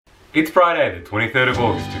It's Friday, the 23rd of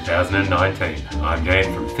August 2019. I'm Dan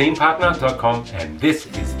from ThemeParkNut.com and this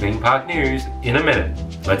is Theme Park News in a minute.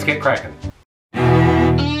 Let's get cracking.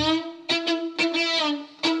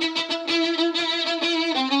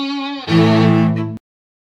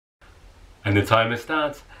 And the timer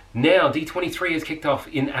starts now. D23 has kicked off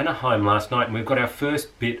in Anaheim last night and we've got our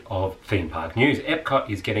first bit of theme park news. Epcot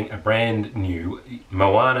is getting a brand new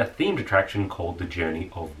Moana themed attraction called the Journey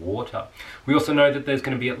of Water. We also know that there's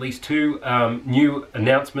going to be at least two new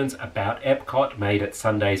announcements about Epcot made at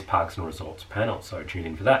Sunday's Parks and Resorts panel, so tune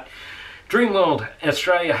in for that. Dreamworld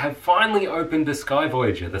Australia have finally opened the Sky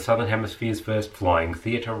Voyager, the Southern Hemisphere's first flying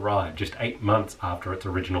theatre ride, just 8 months after its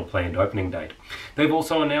original planned opening date. They've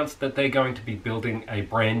also announced that they're going to be building a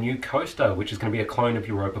brand new coaster, which is going to be a clone of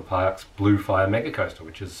Europa Park's Blue Fire Mega Coaster,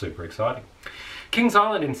 which is super exciting. Kings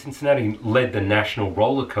Island in Cincinnati led the National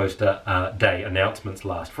Roller Coaster Day announcements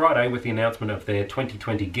last Friday with the announcement of their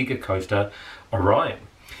 2020 Giga Coaster, Orion.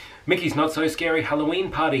 Mickey's Not So Scary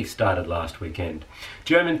Halloween Party started last weekend.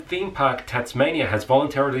 German theme park Tasmania has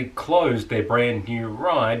voluntarily closed their brand new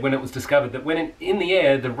ride when it was discovered that when in the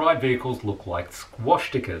air, the ride vehicles look like squash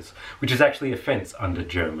stickers, which is actually an offence under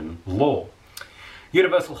German law.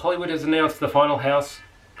 Universal Hollywood has announced the final house.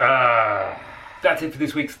 That's it for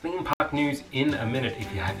this week's Theme Park News in a minute.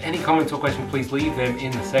 If you have any comments or questions, please leave them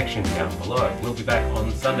in the section down below. We'll be back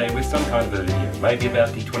on Sunday with some kind of a video, maybe about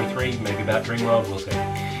D23, maybe about Dreamworld, we'll see.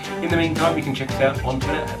 In the meantime, you can check us out on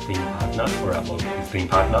Twitter at ThemeParkNut or our blog is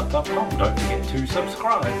ThemeParkNut.com. Don't forget to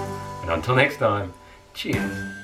subscribe. And until next time, cheers.